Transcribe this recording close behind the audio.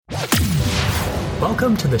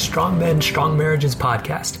Welcome to the Strong Men, Strong Marriages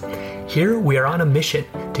podcast. Here we are on a mission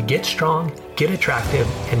to get strong, get attractive,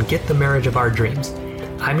 and get the marriage of our dreams.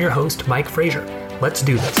 I'm your host, Mike Frazier. Let's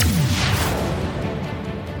do this.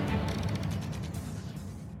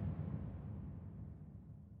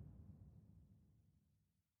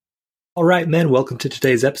 All right, men, welcome to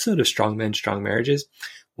today's episode of Strong Men, Strong Marriages.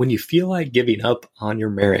 When you feel like giving up on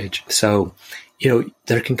your marriage. So,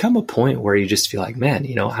 there can come a point where you just feel like, man,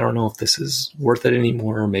 I don't know if this is worth it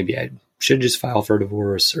anymore. Maybe I should just file for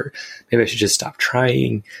divorce, or maybe I should just stop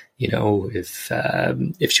trying.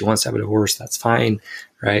 If she wants to have a divorce, that's fine,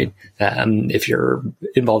 right? If you're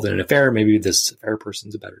involved in an affair, maybe this affair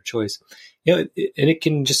person's a better choice. And it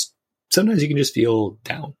can just, sometimes you can just feel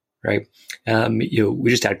down, right? We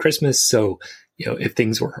just had Christmas, so if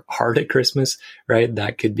things were hard at Christmas, right,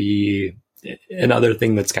 that could be another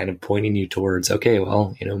thing that's kind of pointing you towards, okay,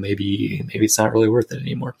 well, maybe it's not really worth it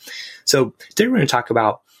anymore. So today we're going to talk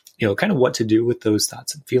about, kind of what to do with those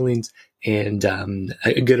thoughts and feelings, and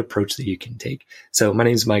a good approach that you can take. So my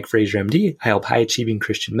name is Mike Frazier, MD. I help high achieving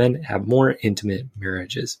Christian men have more intimate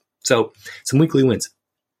marriages. So some weekly wins.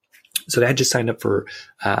 So I just signed up for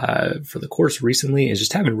the course recently and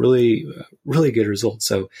just having really, really good results.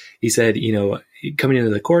 So he said, coming into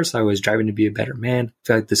the course, I was driving to be a better man. I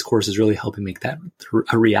feel like this course is really helping make that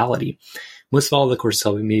a reality. Most of all, the course is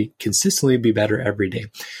helping me consistently be better every day.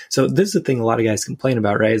 So this is the thing a lot of guys complain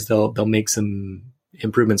about, right? Is they'll make some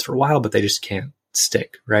improvements for a while, but they just can't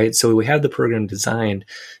stick, right? So we have the program designed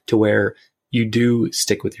to where you do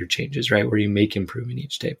stick with your changes, right? Where you make improvement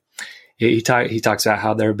each day. He talks about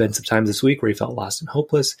how there have been some times this week where he felt lost and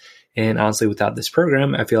hopeless. And honestly, without this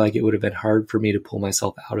program, I feel like it would have been hard for me to pull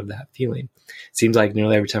myself out of that feeling. It seems like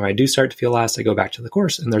nearly every time I do start to feel lost, I go back to the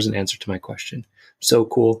course and there's an answer to my question. So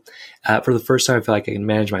cool. For the first time, I feel like I can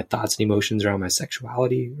manage my thoughts and emotions around my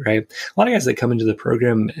sexuality, right? A lot of guys that come into the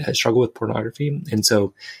program struggle with pornography. And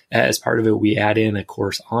so as part of it, we add in a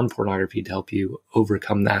course on pornography to help you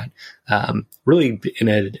overcome that, really in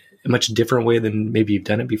a much different way than maybe you've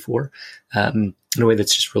done it before, in a way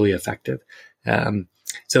that's just really effective. And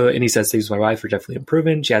he says things with my wife are definitely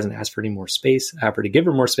improving. She hasn't asked for any more space. I offered to give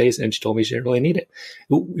her more space, and she told me she didn't really need it.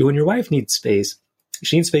 When your wife needs space,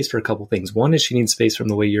 she needs space for a couple things. One is she needs space from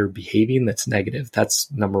the way you're behaving that's negative.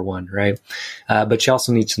 That's number one, right? But she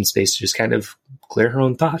also needs some space to just kind of clear her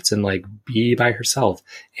own thoughts and be by herself.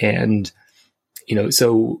 And,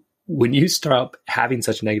 so when you stop having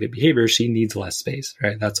such negative behavior, she needs less space,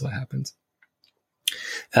 right? That's what happens.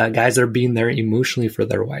 Guys are being there emotionally for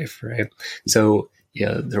their wife, right? So,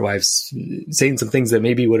 their wife's saying some things that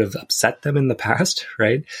maybe would have upset them in the past,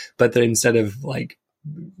 right? But then instead of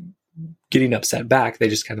getting upset back, they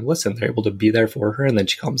just kind of listen. They're able to be there for her, and then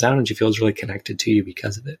she calms down and she feels really connected to you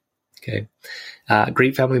because of it. Okay.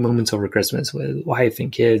 Great family moments over Christmas with wife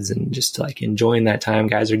and kids, and just enjoying that time.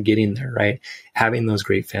 Guys are getting there, right? Having those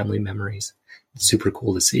great family memories. It's super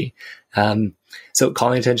cool to see. So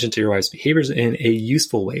calling attention to your wife's behaviors in a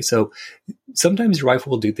useful way. So sometimes your wife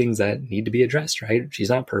will do things that need to be addressed, right? She's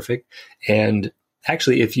not perfect. And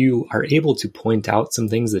actually, if you are able to point out some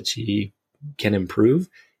things that she can improve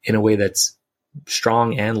in a way that's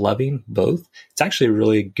strong and loving, both, it's actually a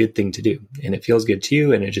really good thing to do. And it feels good to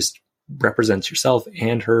you, and it just represents yourself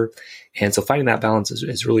and her. And so finding that balance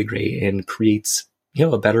is really great and creates,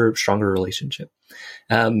 a better, stronger relationship.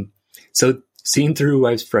 So seeing through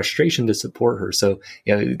wife's frustration to support her. So,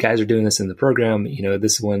 guys are doing this in the program.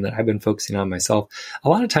 This is one that I've been focusing on myself. A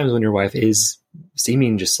lot of times when your wife is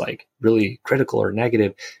seeming just really critical or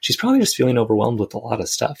negative, she's probably just feeling overwhelmed with a lot of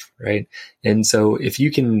stuff, right? And so if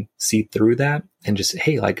you can see through that and just,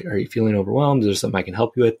 hey, are you feeling overwhelmed? Is there something I can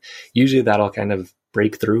help you with? Usually that'll kind of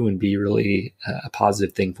break through and be really a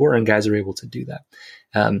positive thing for her, and guys are able to do that.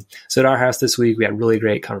 So at our house this week, we had really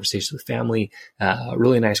great conversations with family,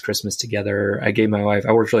 really nice Christmas together. I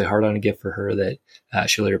worked really hard on a gift for her that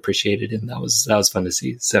she really appreciated, and that was fun to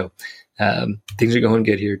see. So things are going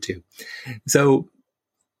good here too. So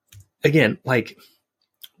again,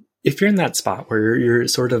 if you're in that spot where you're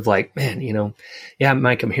sort of man, yeah,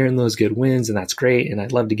 Mike, I'm hearing those good wins and that's great, and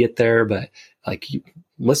I'd love to get there, but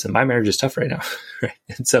listen, my marriage is tough right now, right?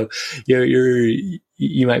 And so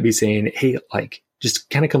you might be saying, hey,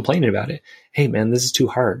 just kind of complaining about it. Hey, man, this is too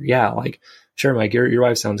hard. Yeah, sure, Mike, your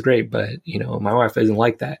wife sounds great, but my wife isn't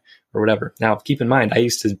like that, or whatever. Now, keep in mind, I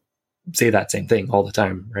used to say that same thing all the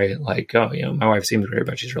time, right? My wife seems great,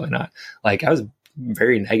 but she's really not. I was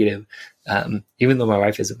very negative, even though my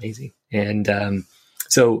wife is amazing. And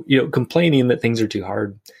so complaining that things are too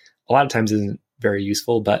hard a lot of times isn't very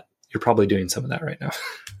useful, but you're probably doing some of that right now.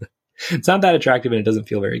 It's not that attractive and it doesn't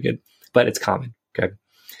feel very good, but it's common. Okay.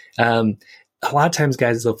 a lot of times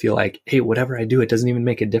guys, they'll feel like, hey, whatever I do, it doesn't even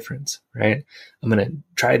make a difference, right? I'm going to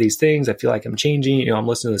try these things. I feel like I'm changing. I'm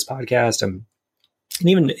listening to this podcast. And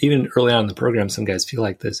even early on in the program, some guys feel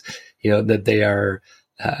like this, that they are,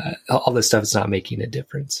 all this stuff is not making a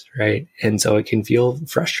difference, right? And so it can feel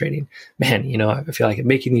frustrating. Man, I feel like I'm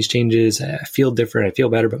making these changes. I feel different. I feel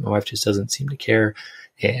better, but my wife just doesn't seem to care.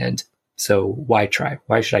 And so why try?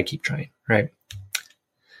 Why should I keep trying, right?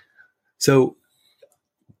 So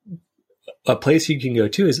a place you can go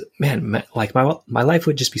to is, man, like my life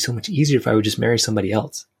would just be so much easier if I would just marry somebody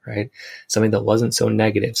else, right? Somebody that wasn't so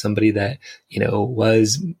negative, somebody that,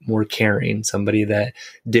 was more caring, somebody that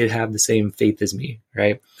did have the same faith as me,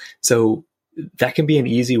 right? So that can be an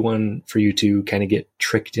easy one for you to kind of get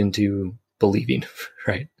tricked into believing,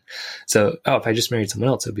 right? So, if I just married someone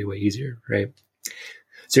else, it'd be way easier, right?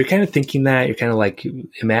 So you're kind of thinking that, you're kind of like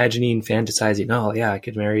imagining, fantasizing, oh yeah, I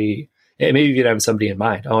could marry, maybe you could have somebody in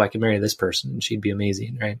mind. Oh, I could marry this person and she'd be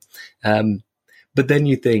amazing, right? But then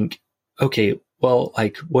you think, okay, well,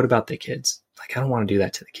 like, what about the kids? Like, I don't want to do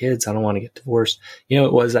that to the kids. I don't want to get divorced.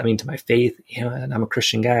 What does that mean to my faith? And I'm a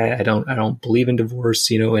Christian guy. I don't believe in divorce.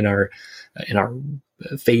 In our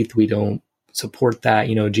faith, we don't support that.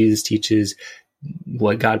 Jesus teaches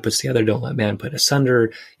what God puts together, don't let man put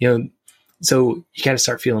asunder. So you got to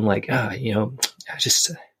start feeling like, I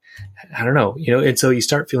don't know, and so you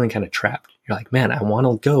start feeling kind of trapped. You're like, man, I want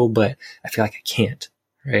to go, but I feel like I can't,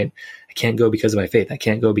 right? I can't go because of my faith. I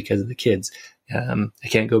can't go because of the kids. I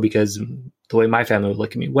can't go because the way my family would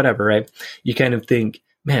look at me, whatever, right? You kind of think,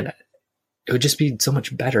 man, it would just be so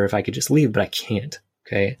much better if I could just leave, but I can't.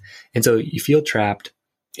 Okay. And so you feel trapped,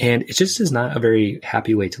 and it just is not a very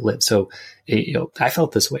happy way to live. So, I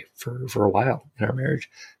felt this way for a while in our marriage.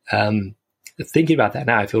 Thinking about that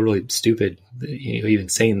now, I feel really stupid, even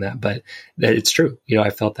saying that, but that it's true.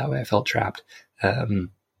 I felt that way. I felt trapped.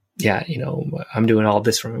 I'm doing all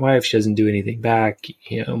this for my wife. She doesn't do anything back,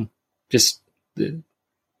 just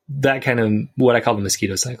that kind of what I call the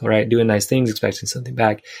mosquito cycle, right? Doing nice things, expecting something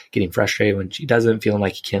back, getting frustrated when she doesn't, feeling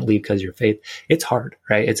like you can't leave because of your faith. It's hard,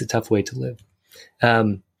 right? It's a tough way to live.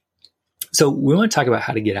 So we want to talk about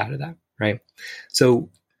how to get out of that, right? So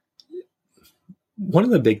one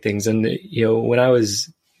of the big things, and when I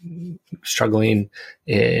was struggling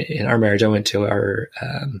in our marriage, I went to our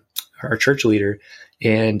church leader,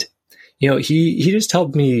 and he just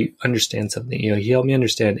helped me understand something. He helped me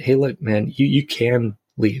understand, hey, look, man, you can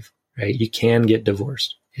leave, right? You can get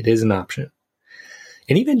divorced. It is an option.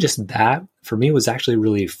 And even just that for me was actually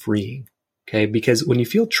really freeing. Okay, because when you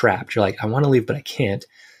feel trapped, you're like, I want to leave, but I can't.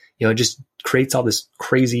 It just creates all this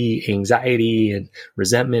crazy anxiety and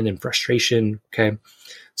resentment and frustration. Okay.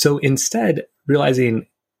 So instead, realizing,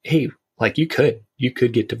 hey, like you could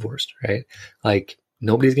get divorced, right? Like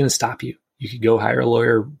nobody's going to stop you. You could go hire a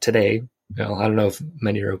lawyer today. I don't know if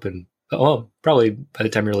many are open. Well, probably by the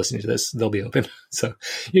time you're listening to this, they'll be open. So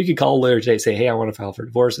you could call a lawyer today, say, hey, I want to file for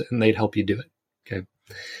divorce, and they'd help you do it. Okay.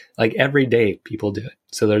 Like every day people do it.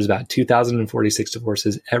 So there's about 2,046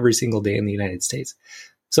 divorces every single day in the United States.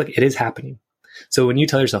 So like it is happening. So when you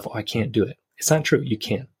tell yourself, oh, I can't do it, it's not true. You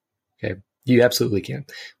can. Okay. You absolutely can.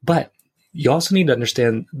 But you also need to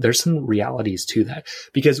understand there's some realities to that,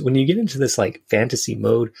 because when you get into this like fantasy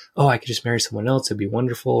mode, oh, I could just marry someone else, it'd be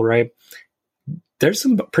wonderful, right? There's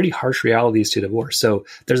some pretty harsh realities to divorce. So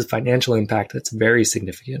there's a financial impact that's very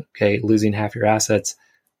significant. Okay. Losing half your assets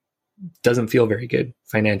doesn't feel very good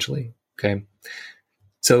financially. Okay.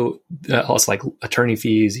 So also like attorney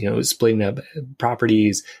fees, splitting up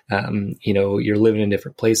properties, you're living in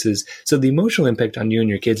different places. So the emotional impact on you and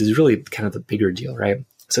your kids is really kind of the bigger deal, right?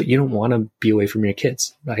 So you don't want to be away from your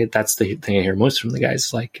kids, right? That's the thing I hear most from the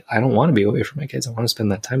guys. Like, I don't want to be away from my kids. I want to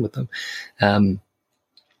spend that time with them.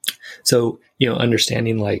 So,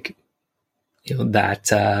 understanding like, that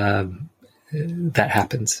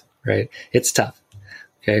happens, right? It's tough.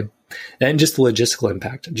 Okay. And just the logistical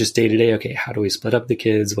impact, just day to day. Okay. How do we split up the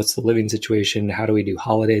kids? What's the living situation? How do we do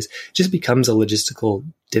holidays? It just becomes a logistical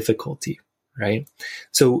difficulty, right?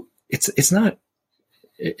 So it's not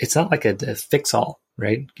like a fix all,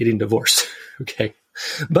 right? Getting divorced. Okay.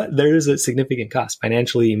 But there is a significant cost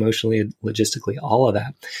financially, emotionally, logistically, all of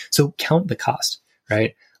that. So count the cost,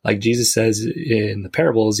 right? Like Jesus says in the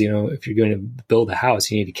parables, if you're going to build a house,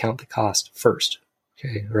 you need to count the cost first.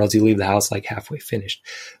 Okay. Or else you leave the house like halfway finished.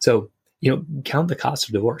 So, count the cost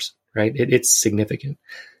of divorce, right? It's significant.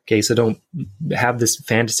 Okay. So don't have this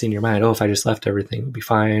fantasy in your mind. Oh, if I just left everything, it would be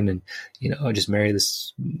fine. And, I'll just marry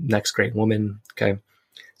this next great woman. Okay.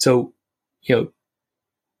 So,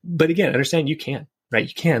 but again, understand you can, right?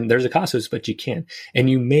 You can, there's a cost to this, but you can, and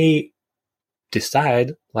you may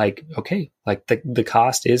decide like, okay, like the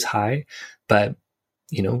cost is high, but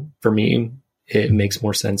for me, it makes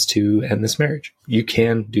more sense to end this marriage. You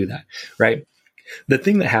can do that, right? The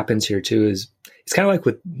thing that happens here too is it's kind of like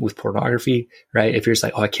with pornography, right? If you're just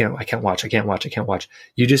like, oh, I can't watch.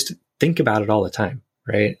 You just think about it all the time,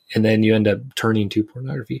 right? And then you end up turning to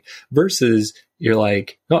pornography versus you're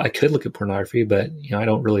like, no, I could look at pornography, but I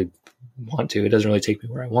don't really want to. It doesn't really take me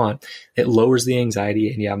where I want. It lowers the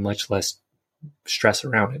anxiety and you have much less stress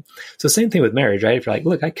around it. So same thing with marriage, right? If you're like,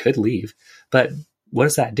 look, I could leave, but what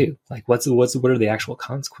does that do? Like, what are the actual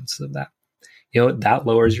consequences of that? That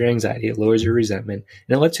lowers your anxiety, it lowers your resentment,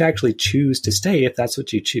 and it lets you actually choose to stay if that's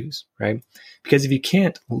what you choose, right? Because if you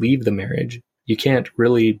can't leave the marriage, you can't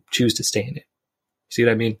really choose to stay in it. See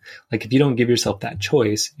what I mean? Like if you don't give yourself that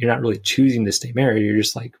choice, you're not really choosing to stay married. You're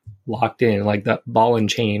just like locked in. Like that ball and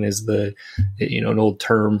chain is an old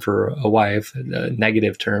term for a wife, a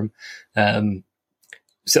negative term.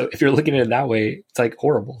 So if you're looking at it that way, it's like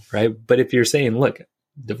horrible, right? But if you're saying, look,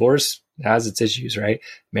 divorce has its issues, right?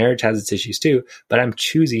 Marriage has its issues too, but I'm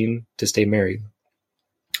choosing to stay married.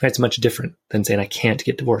 That's much different than saying I can't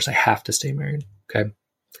get divorced. I have to stay married. Okay.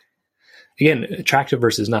 Again, attractive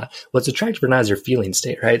versus not. What's attractive or not is your feeling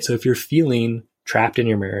state, right? So if you're feeling trapped in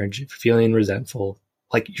your marriage, if you're feeling resentful,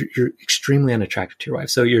 like you're extremely unattractive to your wife.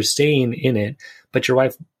 So you're staying in it, but your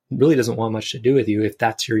wife really doesn't want much to do with you if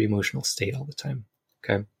that's your emotional state all the time.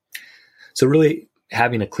 Okay. So really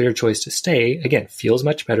having a clear choice to stay, again, feels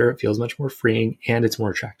much better. It feels much more freeing and it's more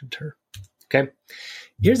attractive to her. Okay.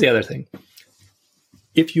 Here's the other thing.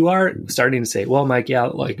 If you are starting to say, well, Mike, yeah,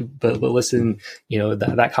 but listen,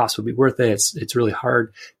 that cost would be worth it. It's really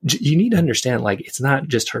hard. You need to understand, like, it's not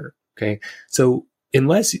just her. Okay. So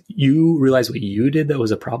unless you realize what you did that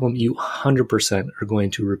was a problem, you 100% are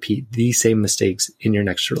going to repeat these same mistakes in your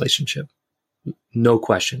next relationship. No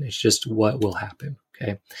question. It's just what will happen.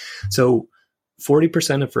 Okay. So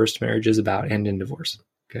 40% of first marriages about end in divorce.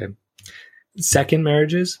 Okay. Second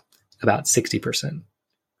marriages, about 60%.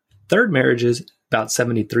 Third marriages, about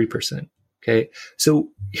 73%. Okay. So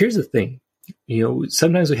here's the thing.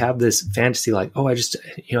 Sometimes we have this fantasy like, oh, I just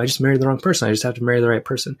married the wrong person. I just have to marry the right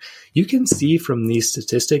person. You can see from these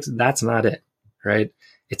statistics, that's not it, right?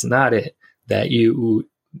 It's not it that you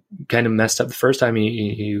kind of messed up the first time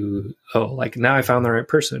now I found the right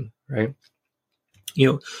person, right?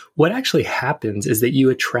 What actually happens is that you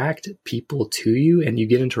attract people to you and you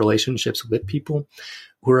get into relationships with people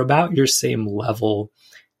who are about your same level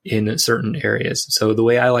in certain areas. So the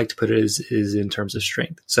way I like to put it is in terms of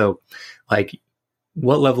strength. So like,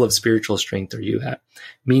 what level of spiritual strength are you at?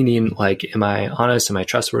 Meaning, like, am I honest? Am I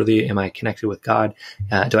trustworthy? Am I connected with God?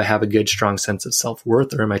 Do I have a good, strong sense of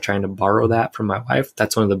self-worth, or am I trying to borrow that from my wife?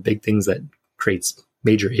 That's one of the big things that creates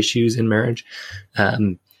major issues in marriage.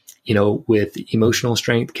 With emotional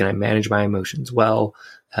strength, can I manage my emotions well?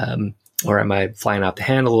 Or am I flying off the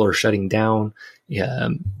handle or shutting down?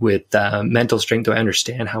 With mental strength, do I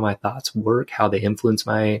understand how my thoughts work, how they influence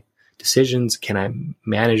my decisions? Can I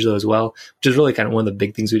manage those well? Which is really kind of one of the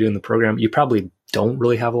big things we do in the program. You probably don't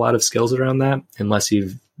really have a lot of skills around that unless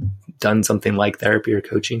you've done something like therapy or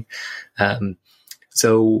coaching.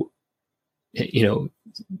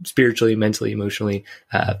 Spiritually, mentally, emotionally,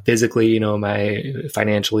 physically, am I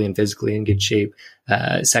financially and physically in good shape?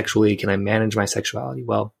 Sexually, can I manage my sexuality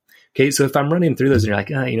well? Okay, so if I'm running through those and you're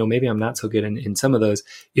like, maybe I'm not so good in some of those,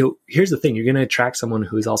 here's the thing. You're going to attract someone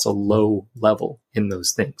who is also low level in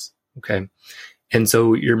those things, okay? And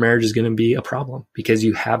so your marriage is going to be a problem because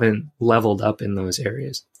you haven't leveled up in those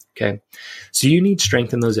areas, okay? So you need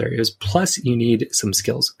strength in those areas, plus you need some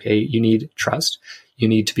skills, okay? You need trust. You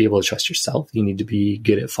need to be able to trust yourself. You need to be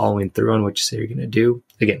good at following through on what you say you're going to do.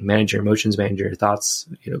 Again, manage your emotions, manage your thoughts,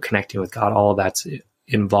 connecting with God, all of that's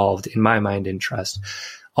involved in my mind in trust.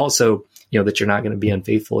 Also, that you're not going to be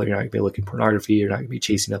unfaithful. You're not going to be looking at pornography. You're not going to be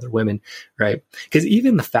chasing other women, right? Because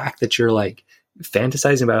even the fact that you're like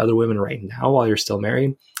fantasizing about other women right now while you're still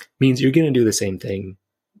married means you're going to do the same thing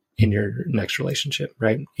in your next relationship,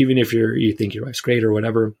 right? Even if you think your wife's great or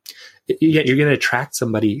whatever, you're going to attract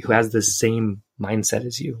somebody who has the same mindset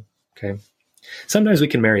as you, okay? Sometimes we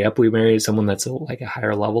can marry up. We marry someone that's like a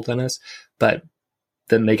higher level than us, but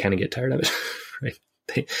then they kind of get tired of it, right?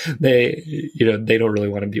 They don't really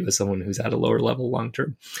want to be with someone who's at a lower level long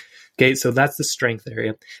term. Okay, so that's the strength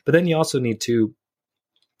area. But then you also need to,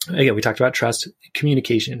 again, we talked about trust,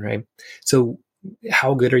 communication, right? So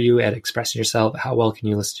how good are you at expressing yourself? How well can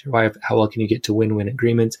you listen to your wife? How well can you get to win-win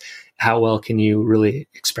agreements? How well can you really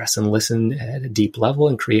express and listen at a deep level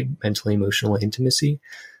and create mental, emotional intimacy?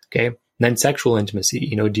 Okay. And then sexual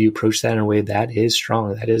intimacy, do you approach that in a way that is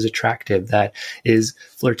strong, that is attractive, that is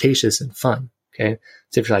flirtatious and fun? Okay.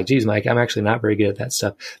 So if you're like, geez, Mike, I'm actually not very good at that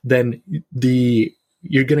stuff, then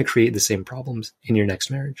you're going to create the same problems in your next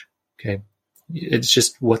marriage. Okay. It's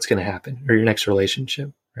just what's going to happen, or your next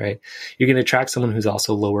relationship, right? You're going to attract someone who's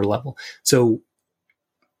also lower level. So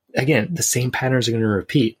again, the same patterns are going to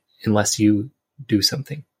repeat unless you do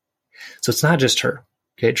something. So it's not just her.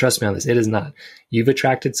 Okay. Trust me on this. It is not. You've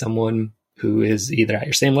attracted someone who is either at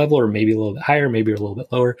your same level or maybe a little bit higher, maybe a little bit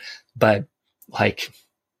lower. But like,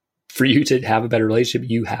 for you to have a better relationship,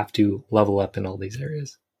 you have to level up in all these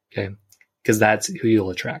areas. Okay. Because that's who you'll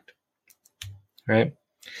attract. Right.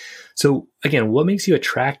 So again, what makes you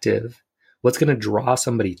attractive, what's going to draw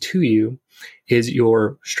somebody to you is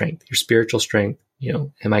your strength, your spiritual strength.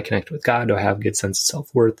 Am I connected with God? Do I have a good sense of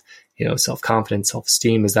self-worth? Self-confidence,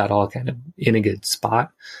 self-esteem, is that all kind of in a good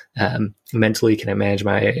spot? Mentally, can I manage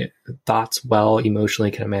my thoughts well? Emotionally,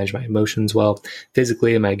 can I manage my emotions well?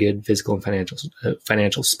 Physically, am I a good physical and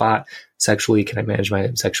financial spot? Sexually, can I manage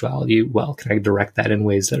my sexuality well? Can I direct that in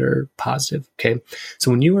ways that are positive? Okay. So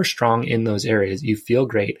when you are strong in those areas, you feel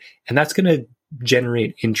great, and that's going to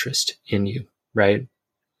generate interest in you, right?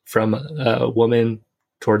 From a woman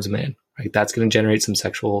towards a man, right? That's going to generate some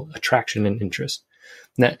sexual attraction and interest.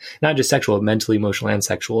 Not just sexual, mentally, emotional, and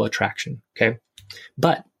sexual attraction. Okay.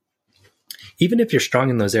 But even if you're strong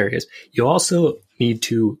in those areas, you also need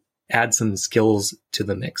to add some skills to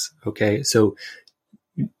the mix. Okay. So,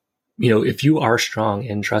 if you are strong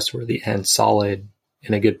and trustworthy and solid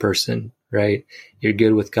and a good person, right? You're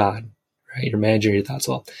good with God, right? You're managing your thoughts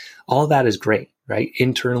well. All of that is great, right?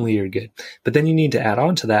 Internally, you're good. But then you need to add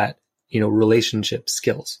on to that, relationship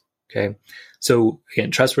skills. Okay. So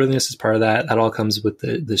again, trustworthiness is part of that. That all comes with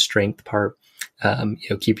the strength part,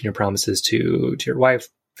 keeping your promises to your wife.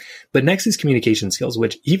 But next is communication skills,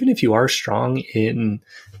 which even if you are strong in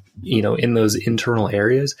those internal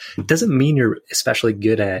areas, it doesn't mean you're especially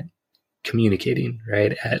good at communicating,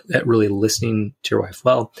 right? At really listening to your wife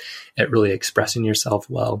well, at really expressing yourself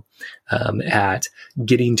well, at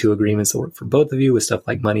getting to agreements that work for both of you with stuff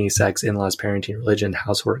like money, sex, in-laws, parenting, religion,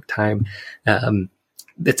 housework, time.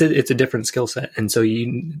 It's a different skill set. And so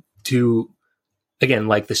again,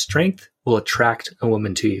 like the strength will attract a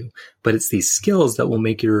woman to you, but it's these skills that will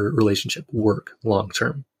make your relationship work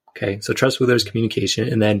long-term. Okay. So trustworthiness, communication,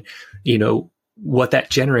 and then, what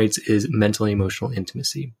that generates is mental and emotional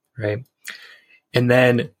intimacy, right? And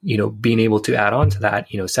then, being able to add on to that,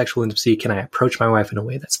 sexual intimacy. Can I approach my wife in a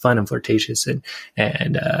way that's fun and flirtatious and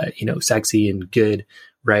sexy and good,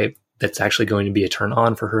 right? That's actually going to be a turn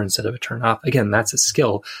on for her instead of a turn off. Again, that's a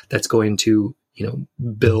skill that's going to,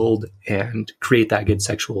 build and create that good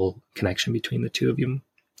sexual connection between the two of you.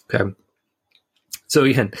 Okay. So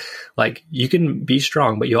again, like you can be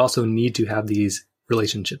strong, but you also need to have these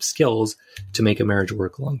relationship skills to make a marriage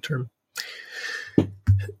work long term.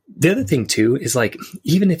 The other thing too is like,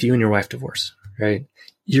 even if you and your wife divorce, right,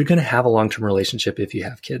 you're going to have a long-term relationship if you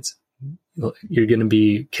have kids. You're going to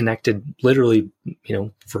be connected literally,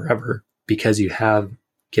 forever because you have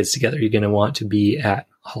kids together. You're going to want to be at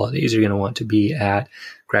holidays. You're going to want to be at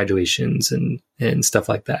graduations and stuff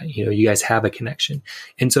like that. You guys have a connection.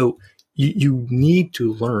 And so you need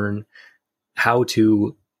to learn how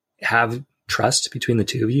to have trust between the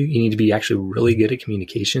two of you. You need to be actually really good at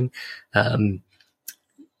communication,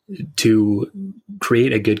 to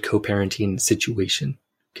create a good co-parenting situation.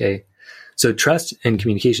 Okay. So trust and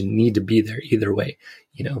communication need to be there either way.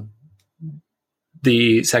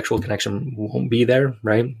 The sexual connection won't be there,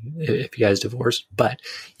 right? If you guys divorce, but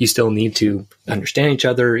you still need to understand each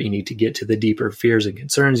other. You need to get to the deeper fears and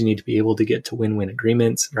concerns. You need to be able to get to win-win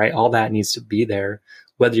agreements, right? All that needs to be there,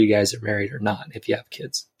 whether you guys are married or not, if you have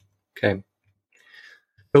kids. Okay.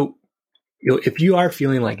 So, if you are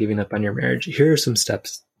feeling like giving up on your marriage, here are some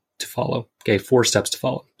steps to follow. Okay. 4 steps to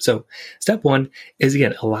follow. So step 1 is,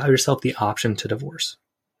 again, allow yourself the option to divorce,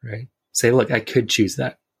 right? Say, look, I could choose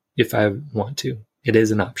that if I want to. It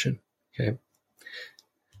is an option. Okay.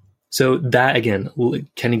 So that, again,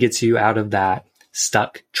 kind of gets you out of that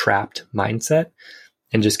stuck, trapped mindset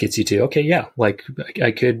and just gets you to, okay, yeah, like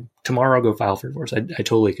I could tomorrow go file for divorce. I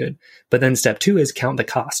totally could. But then step 2 is count the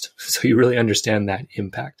cost. So you really understand that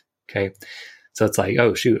impact. Okay. So it's like,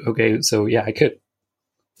 oh shoot. Okay. So yeah, I could.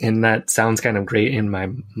 And that sounds kind of great in my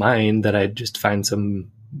mind that I'd just find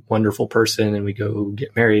some wonderful person and we go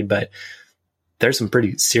get married. But there's some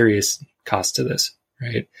pretty serious costs to this,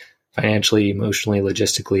 right? Financially, emotionally,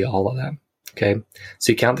 logistically, all of that. Okay.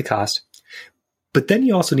 So you count the cost, but then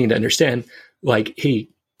you also need to understand, like, hey,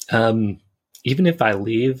 even if I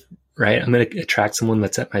leave, right, I'm going to attract someone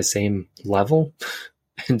that's at my same level.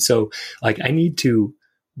 And so like, I need to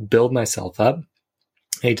build myself up.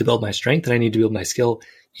 I need to build my strength and I need to build my skill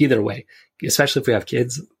either way. especially if we have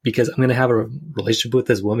kids, because I'm going to have a relationship with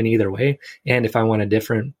this woman either way. And if I want a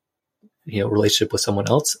different, relationship with someone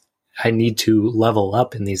else, I need to level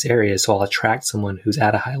up in these areas. So I'll attract someone who's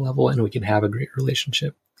at a high level and we can have a great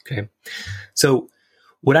relationship. Okay. So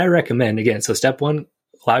what I recommend, again, so step 1,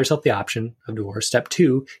 allow yourself the option of divorce. Step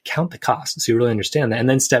 2, count the cost so you really understand that. And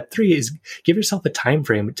then step 3 is give yourself a time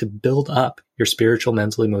frame to build up your spiritual,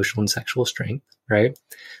 mental, emotional, and sexual strength, right?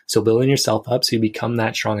 So building yourself up so you become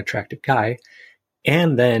that strong, attractive guy.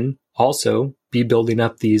 And then also be building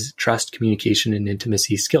up these trust, communication, and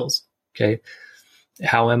intimacy skills. Okay.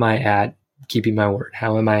 How am I at keeping my word?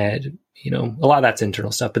 How am I at, a lot of that's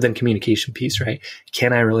internal stuff, but then communication piece, right?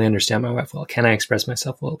 Can I really understand my wife well? Can I express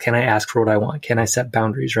myself well? Can I ask for what I want? Can I set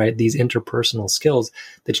boundaries, right? These interpersonal skills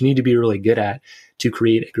that you need to be really good at to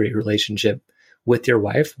create a great relationship with your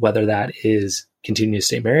wife, whether that is continuing to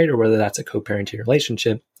stay married or whether that's a co-parenting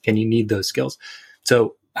relationship, and you need those skills.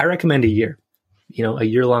 So I recommend a year, a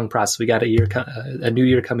year-long process. We got a new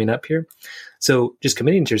year coming up here. So just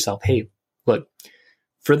committing to yourself, hey, look,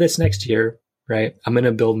 for this next year, right, I'm going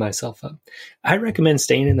to build myself up. I recommend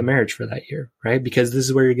staying in the marriage for that year, right? Because this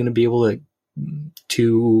is where you're going to be able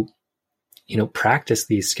to practice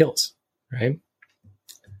these skills, right?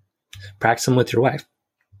 Practice them with your wife.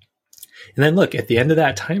 And then look, at the end of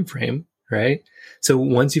that time frame, right? So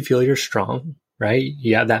once you feel you're strong, right?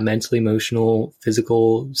 You have that mental, emotional,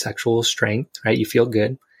 physical, sexual strength, right? You feel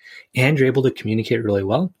good and you're able to communicate really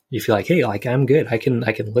well. You feel like, hey, I'm good. I can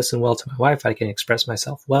listen well to my wife. I can express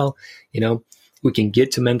myself well. We can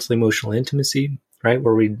get to mental, emotional intimacy, right?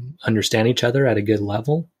 Where we understand each other at a good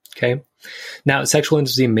level. Okay. Now, sexual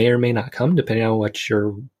intimacy may or may not come depending on what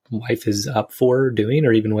your wife is up for doing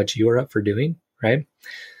or even what you are up for doing, right?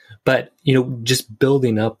 But, just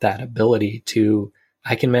building up that ability to,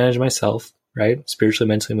 I can manage myself, right? Spiritually,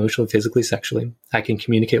 mentally, emotionally, physically, sexually. I can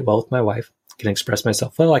communicate well with my wife. I can express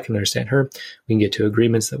myself well. I can understand her. We can get to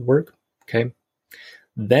agreements that work. Okay.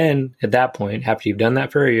 Then at that point, after you've done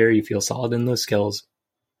that for a year, you feel solid in those skills,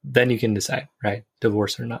 then you can decide, right?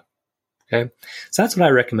 Divorce or not. Okay. So that's what I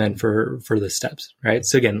recommend for the steps, right?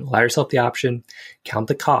 So again, allow yourself the option, count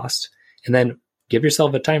the cost, and then give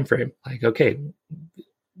yourself a time frame. Like, okay,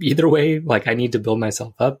 either way, I need to build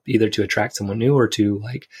myself up either to attract someone new or to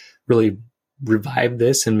really revive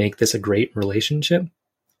this and make this a great relationship.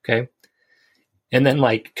 Okay. And then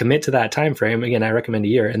commit to that time frame. Again, I recommend a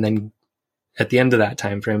year. And then at the end of that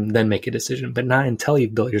time frame, then make a decision, but not until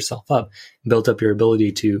you've built yourself up, built up your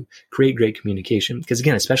ability to create great communication. Because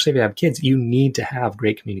again, especially if you have kids, you need to have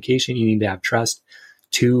great communication. You need to have trust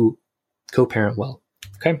to co-parent well.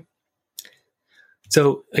 Okay.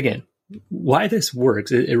 So again, why this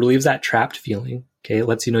works, it relieves that trapped feeling. Okay. It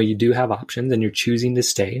lets you know you do have options and you're choosing to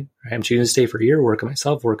stay, right? I'm choosing to stay for a year, work on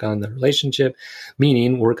myself, work on the relationship,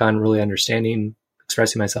 meaning work on really understanding,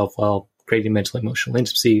 expressing myself well, creating mental, emotional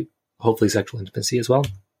intimacy, hopefully sexual intimacy as well.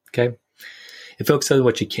 Okay. It focuses on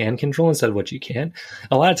what you can control instead of what you can't.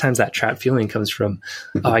 A lot of times that trapped feeling comes from,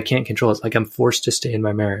 oh, I can't control it. It's like I'm forced to stay in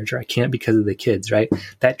my marriage or I can't because of the kids, right?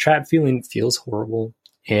 That trapped feeling feels horrible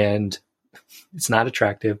and it's not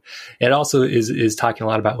attractive. It also is talking a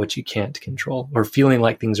lot about what you can't control or feeling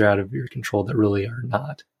like things are out of your control that really are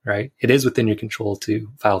not, right? It is within your control to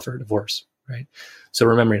file for a divorce, right? So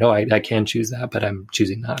remembering, I can choose that, but I'm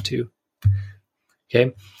choosing not to.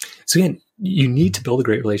 Okay. So again, you need to build a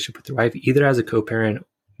great relationship with your wife, either as a co-parent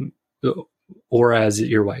or as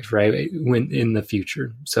your wife, right? When in the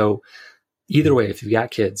future. So either way, if you've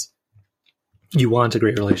got kids, you want a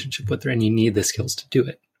great relationship with her and you need the skills to do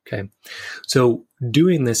it. Okay. So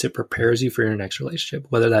doing this, it prepares you for your next relationship,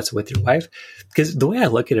 whether that's with your wife, because the way I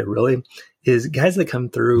look at it really is guys that come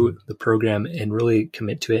through the program and really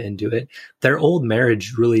commit to it and do it, their old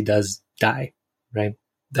marriage really does die, right?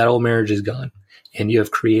 That old marriage is gone and you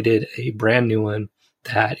have created a brand new one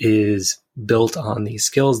that is built on these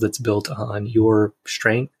skills, that's built on your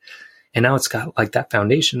strength. And now it's got that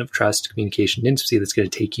foundation of trust, communication, intimacy that's going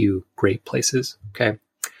to take you great places. Okay.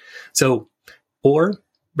 So,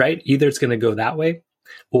 right? Either it's going to go that way,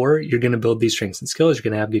 or you're going to build these strengths and skills. You're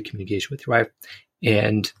going to have good communication with your wife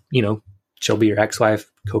and, she'll be your ex-wife,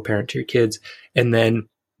 co-parent to your kids. And then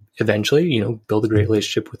eventually, build a great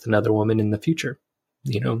relationship with another woman in the future,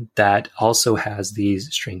 that also has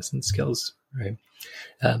these strengths and skills, right?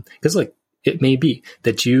 Because it may be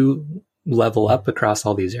that you level up across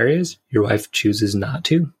all these areas. Your wife chooses not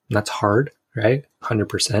to, and that's hard. Right?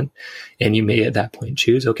 100%. And you may at that point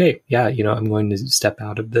choose, okay, yeah, I'm going to step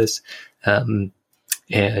out of this, and,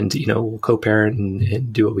 we'll co-parent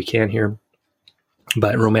and do what we can here.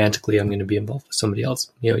 but romantically, I'm going to be involved with somebody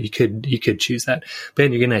else. You could choose that, but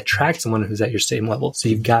then you're going to attract someone who's at your same level. So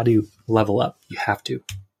you've got to level up. You have to,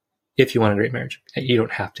 if you want a great marriage. You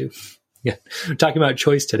don't have to. Yeah. I'm talking about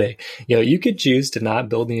choice today. You could choose to not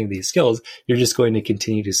build any of these skills. You're just going to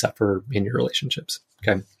continue to suffer in your relationships.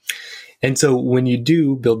 Okay. And so when you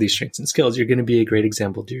do build these strengths and skills, you're going to be a great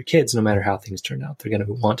example to your kids, no matter how things turn out. They're going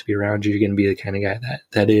to want to be around you. You're going to be the kind of guy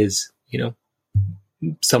that is,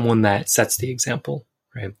 someone that sets the example,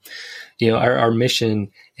 right? Our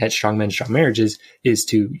mission at Strong Men, Strong Marriages is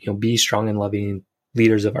to, be strong and loving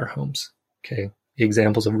leaders of our homes. Okay.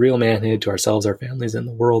 Examples of real manhood to ourselves, our families, and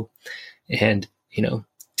the world. And,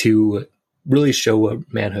 to really show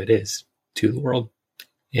what manhood is to the world,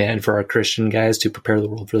 and for our Christian guys to prepare the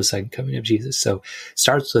world for the second coming of Jesus. So it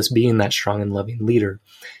starts with us being that strong and loving leader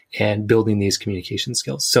and building these communication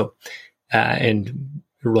skills. So, and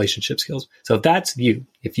relationship skills. So if that's you,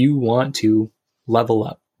 if you want to level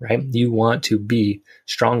up, right? You want to be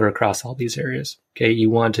stronger across all these areas. Okay. You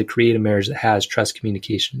want to create a marriage that has trust,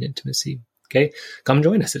 communication, and intimacy. Okay. Come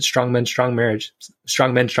join us at Strong Men, Strong Marriages.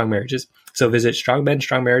 So visit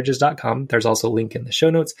strongmenstrongmarriages.com. There's also a link in the show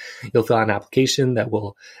notes. You'll fill out an application that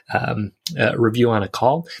will review on a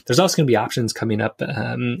call. There's also going to be options coming up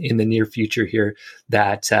in the near future here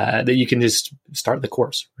that you can just start the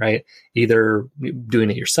course, right? Either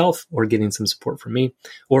doing it yourself or getting some support from me,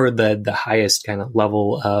 or the highest kind of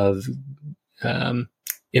level of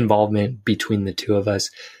involvement between the two of us,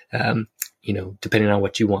 depending on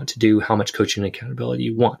what you want to do, how much coaching and accountability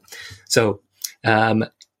you want. So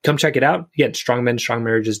come check it out. Again,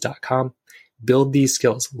 strongmenstrongmarriages.com. Build these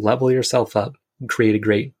skills, level yourself up, create a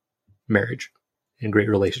great marriage and great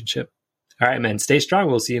relationship. All right, men, stay strong.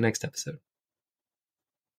 We'll see you next episode.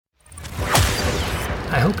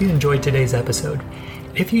 I hope you enjoyed today's episode.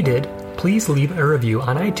 If you did, please leave a review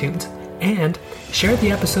on iTunes and share the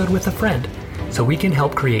episode with a friend so we can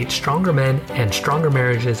help create stronger men and stronger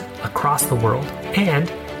marriages across the world.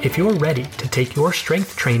 And if you're ready to take your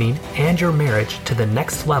strength training and your marriage to the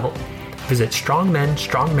next level, visit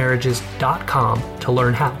strongmenstrongmarriages.com to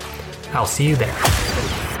learn how. I'll see you there.